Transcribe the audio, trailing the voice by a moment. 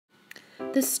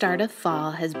The start of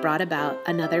fall has brought about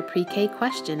another pre-K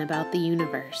question about the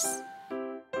universe.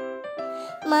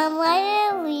 Mom,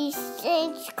 why do leaves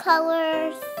change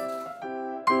colors?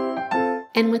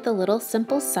 And with a little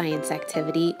simple science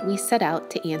activity, we set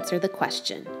out to answer the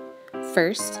question.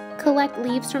 First, collect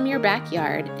leaves from your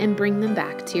backyard and bring them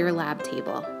back to your lab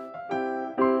table.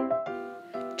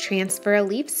 Transfer a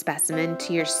leaf specimen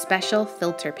to your special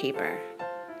filter paper.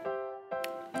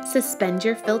 Suspend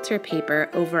your filter paper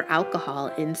over alcohol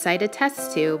inside a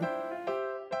test tube.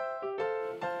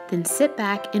 Then sit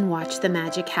back and watch the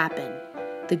magic happen.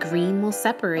 The green will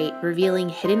separate, revealing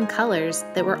hidden colors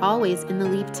that were always in the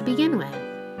leaf to begin with.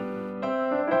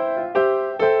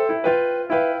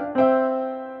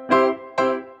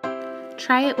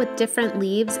 Try it with different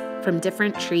leaves from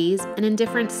different trees and in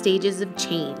different stages of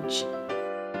change.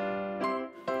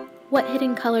 What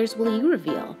hidden colors will you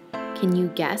reveal? Can you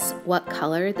guess what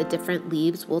color the different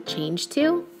leaves will change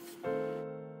to?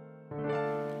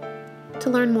 To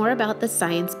learn more about the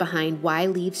science behind why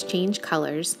leaves change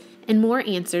colors and more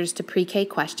answers to pre-K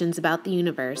questions about the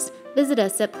universe, visit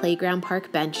us at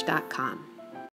playgroundparkbench.com.